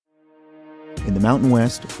In the Mountain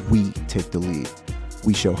West, we take the lead.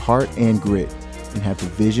 We show heart and grit and have the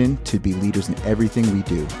vision to be leaders in everything we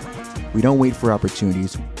do. We don't wait for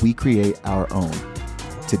opportunities, we create our own.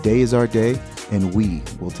 Today is our day, and we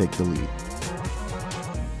will take the lead.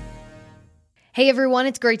 Hey everyone,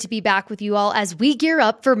 it's great to be back with you all as we gear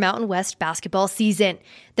up for Mountain West basketball season.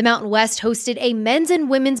 The Mountain West hosted a men's and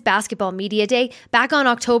women's basketball media day back on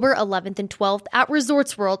October 11th and 12th at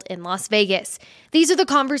Resorts World in Las Vegas. These are the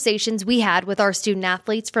conversations we had with our student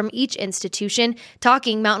athletes from each institution,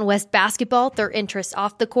 talking Mountain West basketball, their interests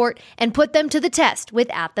off the court, and put them to the test with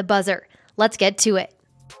At the Buzzer. Let's get to it.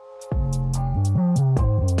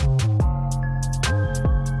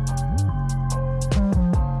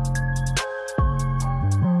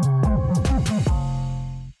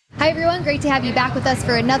 Hi everyone, great to have you back with us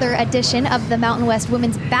for another edition of the Mountain West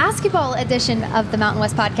Women's Basketball edition of the Mountain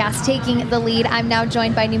West Podcast, Taking the Lead. I'm now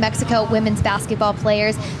joined by New Mexico women's basketball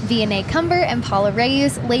players Vianney Cumber and Paula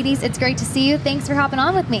Reyes. Ladies, it's great to see you. Thanks for hopping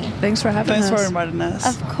on with me. Thanks for having us. Thanks for inviting us.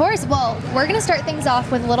 Of course. Well, we're going to start things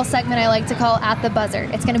off with a little segment I like to call At the Buzzer.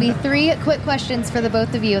 It's going to be 3 quick questions for the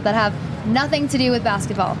both of you that have nothing to do with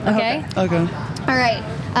basketball, okay? Okay. All right.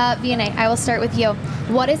 Vianney, I will start with you.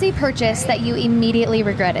 What is a purchase that you immediately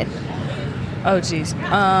regretted? Oh, geez. Buying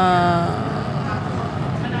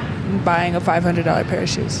a $500 pair of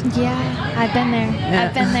shoes. Yeah, I've been there.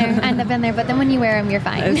 Yeah. I've been there. But then when you wear them, you're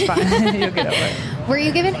fine. It's fine. You'll get over it. Were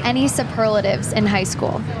you given any superlatives in high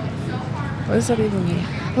school? What does that even mean?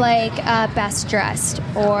 Like best dressed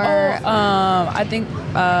or... I think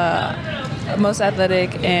most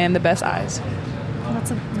athletic and the best eyes.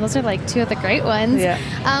 Those are like 2 of the great ones. Yeah.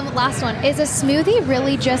 Last one. Is a smoothie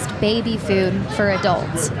really just baby food for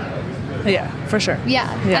adults? Yeah, for sure. Yeah.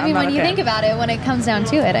 I mean, when you think about it, when it comes down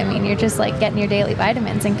to it, I mean, you're just like getting your daily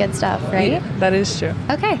vitamins and good stuff, right? Yeah, that is true.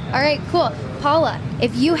 Okay. All right, cool. Paula,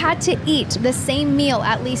 if you had to eat the same meal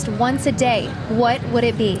at least once a day, what would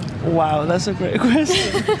it be? Wow, that's a great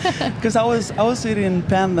question. Because I was eating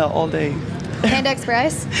Panda all day. Panda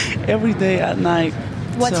Express? Every day at night.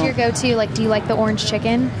 What's your go-to? Like, do you like the orange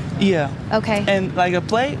chicken? Yeah. Okay. And like a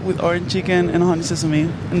plate with orange chicken and honey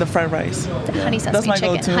sesame and the fried rice. The honey sesame That's my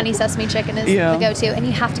chicken. go-to. Honey sesame chicken is the go-to. And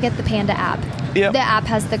you have to get the Panda app. Yep. The app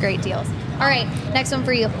has the great deals. All right, next one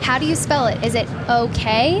for you. How do you spell it? Is it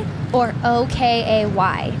okay or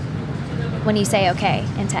O-K-A-Y when you say okay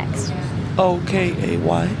in text?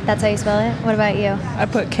 O-K-A-Y. That's how you spell it? What about you? I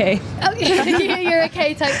put K. Okay, you're a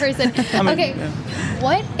K type person. Okay,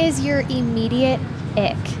 what is your immediate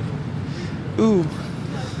ick? Ooh.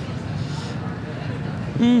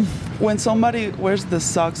 When somebody wears the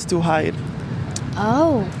socks to hide.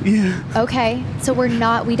 Oh. Yeah. Okay, so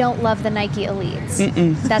we don't love the Nike Elites.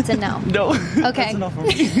 Mm-mm. That's a no. No. Okay. That's enough for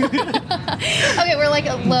me. Okay, we're like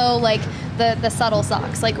a low, like the subtle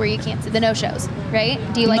socks, like where you can't see the no-shows, right?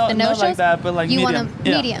 Do you like the no-shows? Not like that, but like you medium. want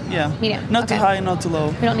them medium? Yeah. Medium. Not okay. too high, not too low.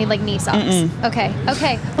 We don't need like knee socks. Mm-mm. Okay.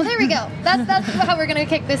 Well, there we go. That's how we're gonna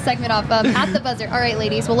kick this segment off. At the Buzzer. All right,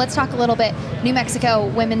 ladies. Well, let's talk a little bit New Mexico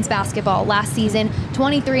women's basketball. Last season,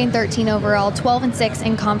 23-13 overall, 12-6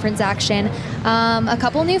 in conference action. A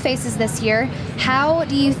couple new faces this year. How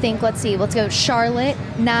do you think? Let's go. Charlotte,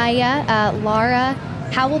 Naya, Lara.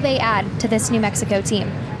 How will they add to this New Mexico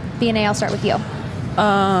team? Vianney, I'll start with you.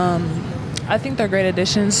 I think they're great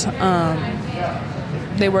additions.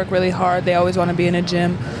 They work really hard. They always want to be in a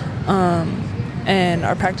gym. And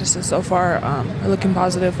our practices so far are looking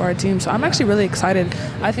positive for our team. So I'm actually really excited.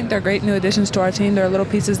 I think they're great new additions to our team. They're little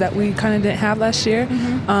pieces that we kind of didn't have last year.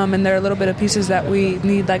 Mm-hmm. And they're a little bit of pieces that we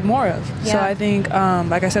need like more of. Yeah. So I think,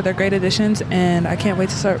 like I said, they're great additions, and I can't wait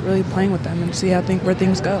to start really playing with them and see where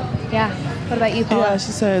things go. Yeah. What about you, Paula? Yeah,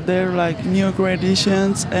 she said they're like new great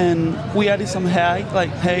additions, and we added some height.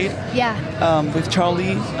 Yeah. With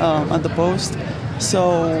Charlie at the post.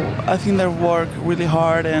 So I think they work really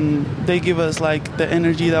hard, and they give us like the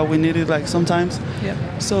energy that we needed like sometimes. Yeah.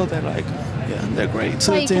 So they're like, they're great. That's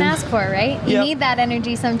all you can ask for, right? You need that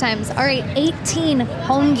energy sometimes. All right, 18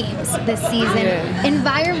 home games this season. Yeah.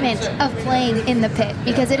 Environment of playing in the pit,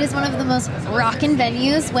 because it is one of the most rockin'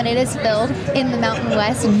 venues when it is filled in the Mountain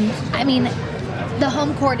West. Mm-hmm. I mean, the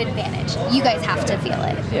home court advantage. You guys have to feel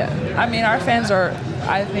it. Yeah. I mean, our fans are,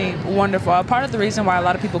 I think, wonderful. Part of the reason why a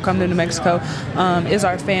lot of people come to New Mexico is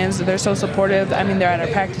our fans. They're so supportive. I mean, they're at our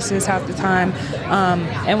practices half the time.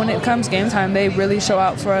 And when it comes game time, they really show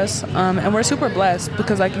out for us. And we're super blessed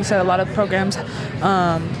because, like you said, a lot of programs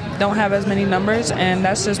don't have as many numbers, and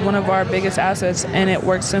that's just one of our biggest assets, and it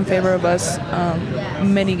works in favor of us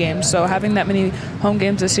many games. So having that many home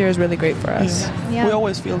games this year is really great for us. Yeah. We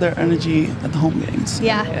always feel their energy at the home games.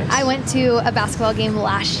 Yeah, Yes. I went to a basketball game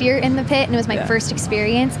last year in the pit, and it was my Yeah. first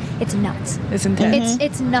experience. It's nuts. It's intense.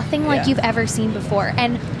 It's nothing like Yeah. you've ever seen before.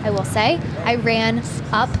 And I will say, I ran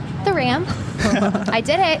up the ramp. I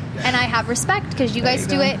did it, and I have respect because you guys you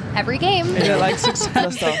do go. it every game. I did it like 6 times.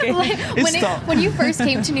 That's tough. Like, It's tough. when you first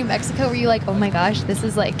came to New Mexico, were you like, oh my gosh, this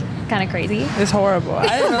is like kind of crazy? It's horrible.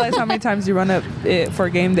 I didn't realize how many times you run up it for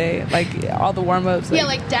game day, like all the warm-ups. Yeah,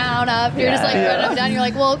 like down, up. You're just like Yeah. running up and down. You're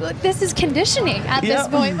like, well, this is conditioning at this Yeah.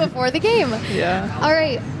 point before the game. Yeah. All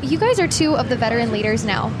right, you guys are two of the veteran leaders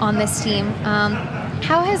now on this team.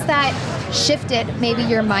 How has that shifted maybe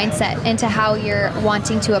your mindset into how you're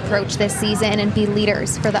wanting to approach this season and be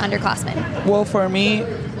leaders for the underclassmen? Well, for me,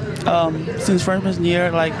 since freshman year,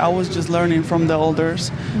 like I was just learning from the elders.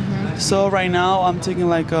 So right now, I'm taking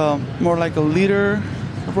like more like a leader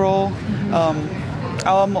role.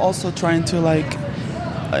 I'm also trying to like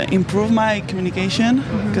improve my communication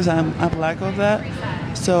because I lack of that.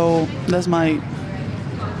 So that's my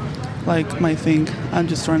thing. I'm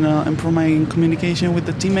just trying to improve my communication with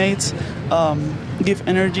the teammates, give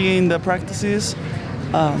energy in the practices,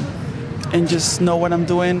 and just know what I'm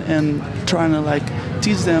doing and trying to like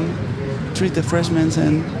teach them, treat the freshmen,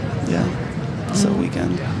 and so we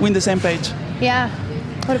can win the same page. Yeah.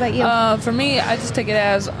 What about you? For me, I just take it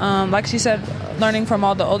as, like she said, learning from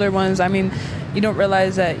all the older ones. I mean, you don't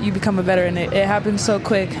realize that you become a veteran. It happens so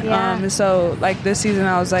quick. Yeah. And so, like, this season,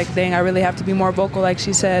 I was like, dang, I really have to be more vocal, like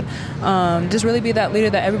she said. Just really be that leader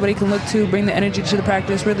that everybody can look to, bring the energy to the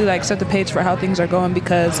practice, really, like, set the page for how things are going,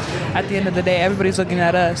 because at the end of the day, everybody's looking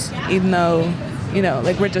at us, even though, you know,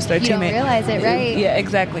 like, we're just their You teammate. don't realize it, right? Yeah,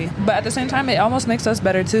 exactly. But at the same time, it almost makes us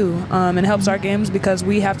better, too. It helps our games because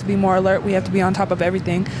we have to be more alert. We have to be on top of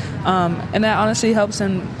everything. And that honestly helps,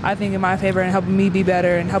 and I think, in my favor, and helping me be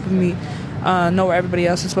better and helping me know where everybody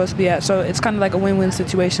else is supposed to be at. So it's kind of like a win-win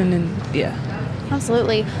situation, and yeah.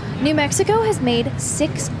 Absolutely. New Mexico has made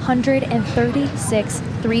 636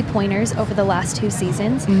 three-pointers over the last 2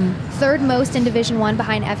 seasons, third most in Division I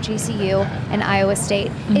behind FGCU and Iowa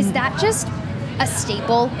State. Is that just a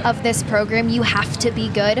staple of this program? You have to be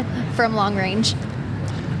good from long range?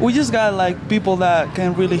 We just got like people that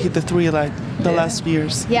can really hit the three like the Yeah. last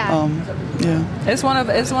years. Yeah. It's one of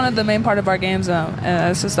the main part of our games, and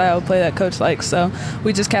it's the style of play that coach likes. So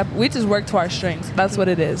we just work to our strengths. That's what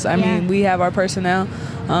it is. I mean, we have our personnel,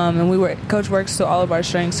 and coach works to all of our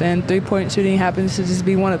strengths, and 3-point shooting happens to just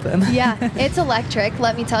be one of them. Yeah, it's electric,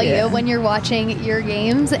 let me tell Yeah. you, when you're watching your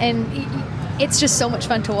games, and it's just so much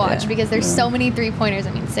fun to watch because there's so many three-pointers.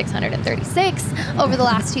 I mean, 636 over the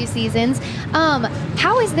last 2 seasons.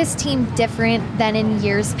 How is this team different than in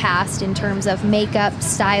years past in terms of makeup,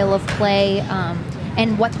 style of play,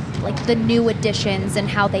 and what like the new additions and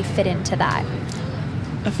how they fit into that?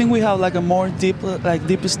 I think we have like a more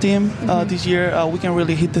deepest team this year. We can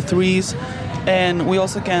really hit the threes, and we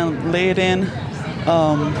also can lay it in.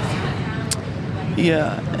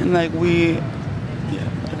 And like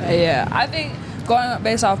Yeah, I think going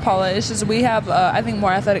based off Paula, it's just we have, I think,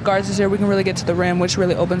 more athletic guards this year. We can really get to the rim, which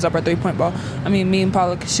really opens up our three-point ball. I mean, me and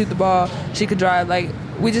Paula can shoot the ball. She could drive. Like,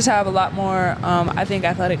 we just have a lot more, I think,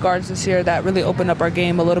 athletic guards this year that really open up our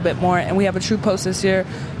game a little bit more. And we have a true post this year,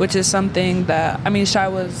 which is something that, I mean, Shai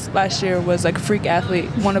last year was like a freak athlete,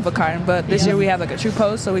 one of a kind. But this year we have like a true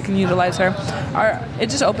post, so we can utilize her. It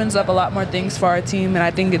just opens up a lot more things for our team, and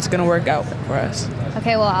I think it's going to work out for us.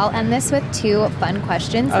 Okay, well, I'll end this with 2 fun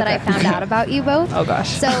questions that I Okay. found out about you both. Oh, gosh.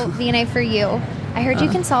 So, Vinay, for you, I heard you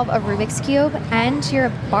can solve a Rubik's Cube and you're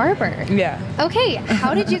a barber. Yeah. Okay,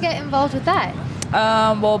 how did you get involved with that?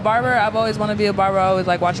 Well, barber, I've always wanted to be a barber. I always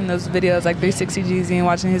like watching those videos, like 360 GZ, and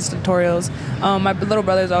watching his tutorials. My little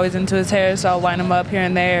brother's always into his hair, so I'll line him up here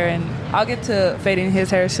and there, and I'll get to fading his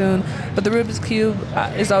hair soon. But the Rubik's Cube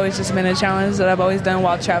has always just been a challenge that I've always done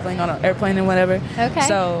while traveling on an airplane and whatever. Okay.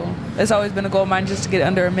 So it's always been a goal of mine just to get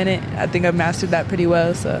under a minute. I think I've mastered that pretty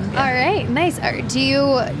well. So. Yeah. All right, nice. Do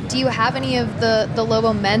you have any of the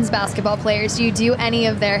Lobo men's basketball players? Do you do any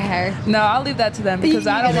of their hair? No, I'll leave that to them because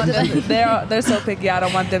You I don't gotta want do them. They're so picky. I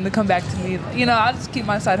don't want them to come back to me. You know, I'll just keep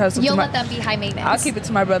my side hustle. You'll to let them be high maintenance. I'll keep it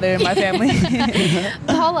to my brother and my family.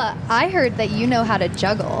 Paula, I heard that you know how to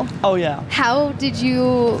juggle. Oh yeah. How did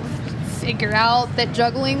you figure out that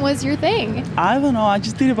juggling was your thing? I don't know. I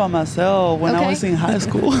just did it by myself when Okay. I was in high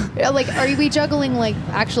school. Like, are we juggling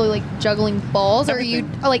actually juggling balls, or are you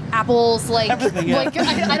like apples? Like, Everything, yeah. like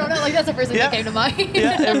I don't know. Like that's the first thing that came to mind.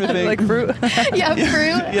 Yeah, everything. Like fruit. Yeah,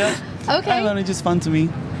 fruit. Yeah. I Okay. don't know. It's just fun to me.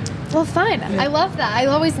 Well, fun. Yeah. I love that. I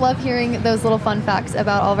always love hearing those little fun facts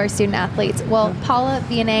about all of our student athletes. Well, Paula,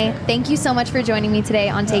 Vianney, thank you so much for joining me today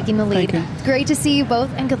on Taking the Lead. Thank you. It's great to see you both,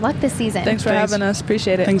 and good luck this season. Thanks for having us.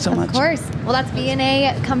 Appreciate it. Thanks so much. Of course. Well, that's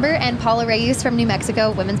Vianney Cumber and Paula Reyes from New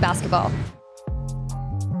Mexico women's basketball.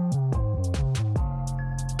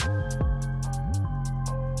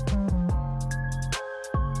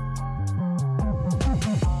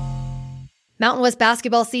 Mountain West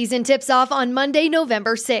basketball season tips off on Monday,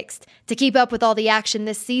 November 6th. To keep up with all the action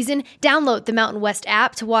this season, download the Mountain West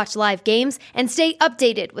app to watch live games and stay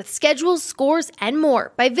updated with schedules, scores, and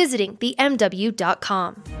more by visiting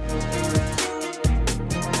themw.com.